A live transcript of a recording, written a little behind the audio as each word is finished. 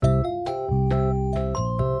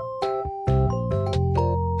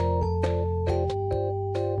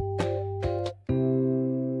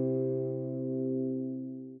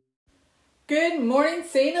Good morning,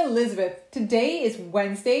 St. Elizabeth. Today is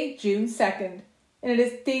Wednesday, June 2nd, and it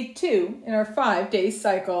is day 2 in our 5-day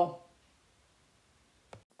cycle.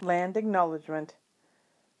 Land Acknowledgement.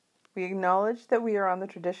 We acknowledge that we are on the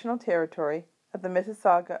traditional territory of the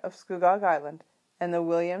Mississauga of Scugog Island and the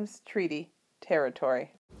Williams Treaty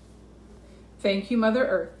Territory. Thank you, Mother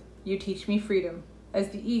Earth. You teach me freedom, as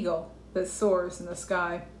the eagle that soars in the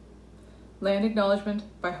sky. Land Acknowledgement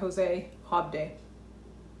by Jose Hobday.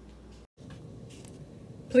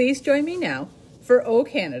 Please join me now for O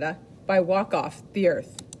Canada by Walk Off the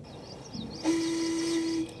Earth.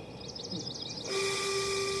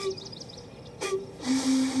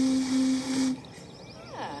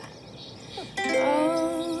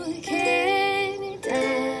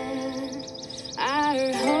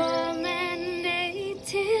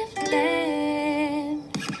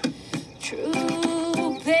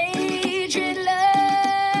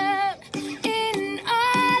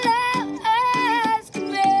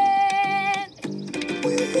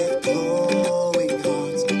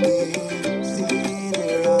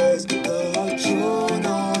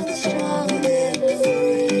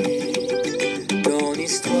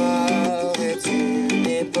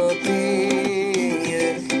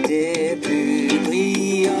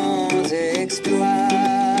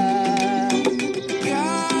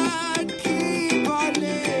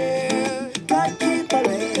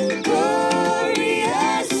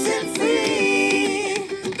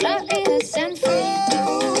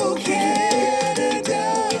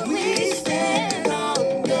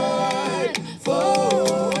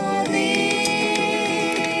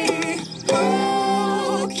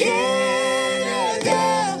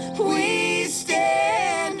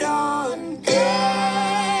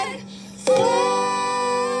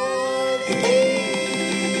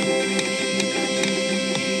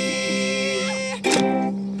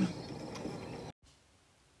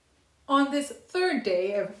 On this third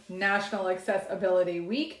day of National Accessibility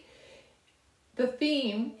Week, the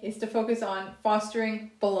theme is to focus on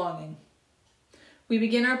fostering belonging. We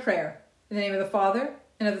begin our prayer in the name of the Father,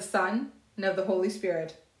 and of the Son, and of the Holy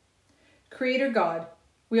Spirit. Creator God,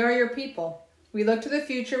 we are your people. We look to the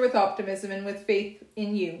future with optimism and with faith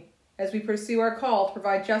in you as we pursue our call to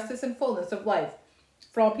provide justice and fullness of life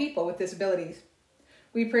for all people with disabilities.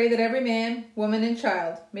 We pray that every man, woman, and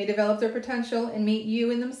child may develop their potential and meet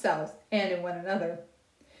you in themselves and in one another.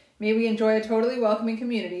 May we enjoy a totally welcoming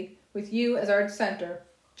community with you as our center,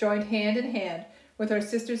 joined hand in hand with our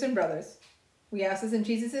sisters and brothers. We ask this in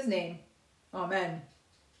Jesus' name. Amen.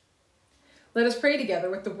 Let us pray together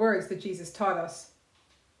with the words that Jesus taught us.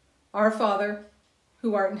 Our Father,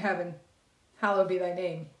 who art in heaven, hallowed be thy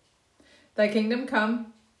name. Thy kingdom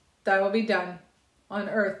come, thy will be done, on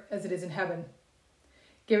earth as it is in heaven.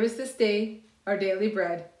 Give us this day our daily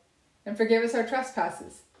bread, and forgive us our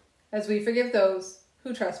trespasses, as we forgive those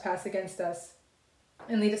who trespass against us.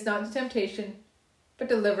 And lead us not into temptation, but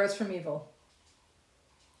deliver us from evil.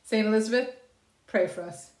 Saint Elizabeth, pray for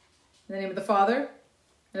us. In the name of the Father,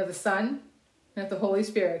 and of the Son, and of the Holy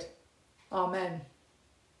Spirit. Amen.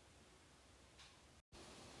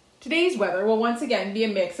 Today's weather will once again be a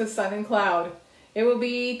mix of sun and cloud. It will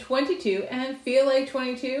be 22 and feel like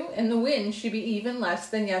 22, and the wind should be even less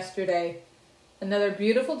than yesterday. Another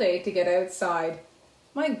beautiful day to get outside.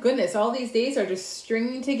 My goodness, all these days are just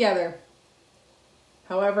stringing together.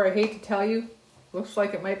 However, I hate to tell you, looks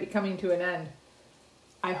like it might be coming to an end.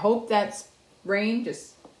 I hope that rain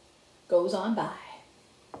just goes on by.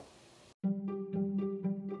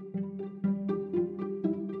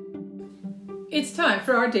 It's time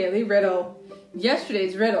for our daily riddle.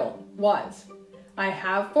 Yesterday's riddle was: I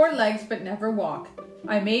have 4 legs but never walk.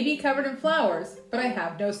 I may be covered in flowers, but I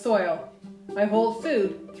have no soil. I hold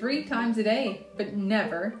food 3 times a day, but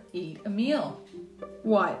never eat a meal.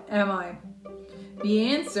 What am I?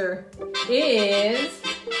 The answer is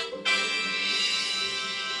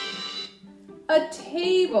a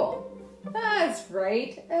table. That's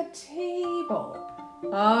right, a table.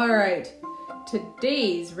 All right,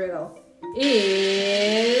 today's riddle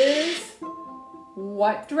is: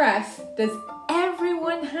 what dress does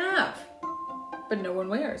everyone have, but no one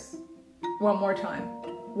wears? One more time.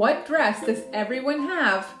 What dress does everyone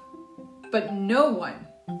have, but no one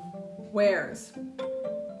wears?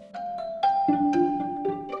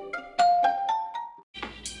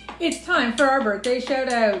 It's time for our birthday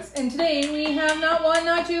shout-outs. And today we have not 1,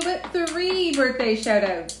 not 2, but 3 birthday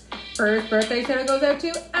shout-outs. First birthday shout-out goes out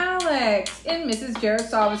to Alex in Mrs.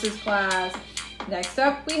 Jarasavis' class. Next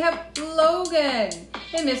up, we have Logan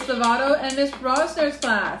in Miss Lovato and Miss Rosner's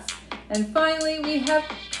class. And finally, we have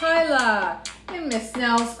Kyla in Miss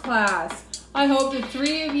Snell's class. I hope the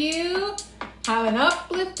 3 of you Have an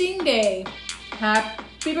uplifting day.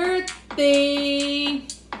 Happy birthday.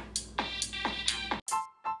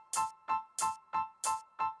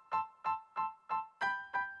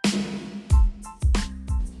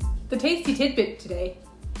 The tasty tidbit today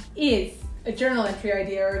is a journal entry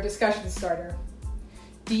idea or a discussion starter.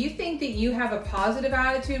 Do you think that you have a positive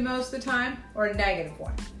attitude most of the time or a negative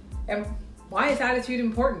one? And why is attitude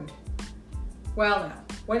important? Well now,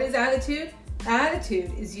 what is attitude?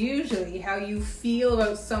 Attitude is usually how you feel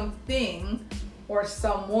about something or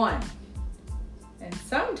someone. And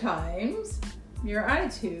sometimes your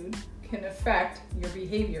attitude can affect your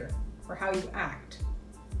behavior or how you act.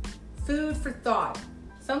 Food for thought,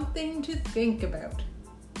 something to think about.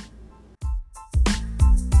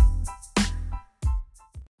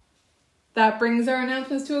 That brings our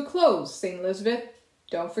announcements to a close, St. Elizabeth.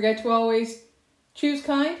 Don't forget to always choose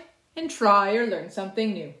kind and try or learn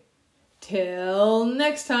something new. Till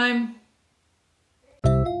next time.